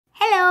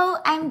Hello,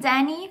 I'm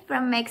Dany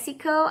from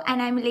Mexico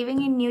and I'm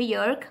living in New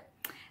York.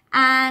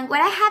 And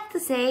what I have to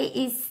say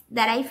is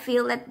that I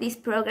feel that this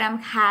program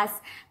has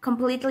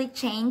completely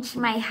changed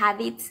my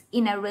habits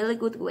in a really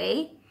good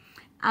way.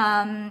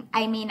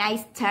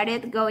 I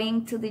started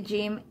going to the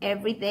gym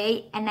every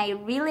day and I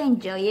really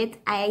enjoy it.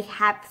 I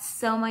have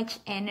so much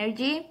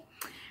energy.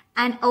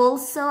 And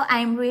also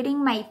I'm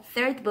reading my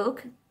third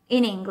book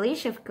in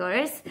English, of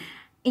course,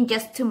 in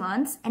just 2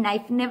 months. And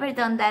I've never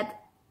done that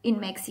in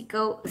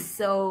Mexico.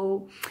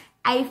 So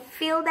I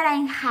feel that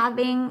I'm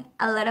having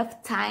a lot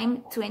of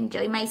time to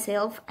enjoy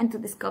myself and to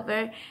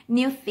discover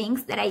new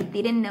things that I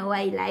didn't know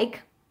I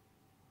like.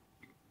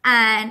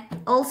 And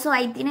also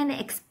I didn't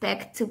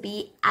expect to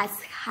be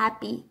as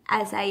happy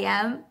as I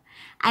am.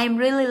 I'm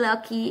really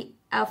lucky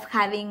of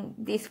having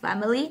this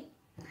family.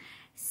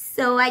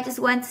 So I just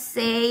want to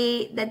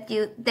say that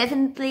you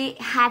definitely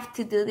have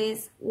to do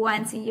this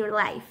once in your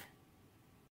life.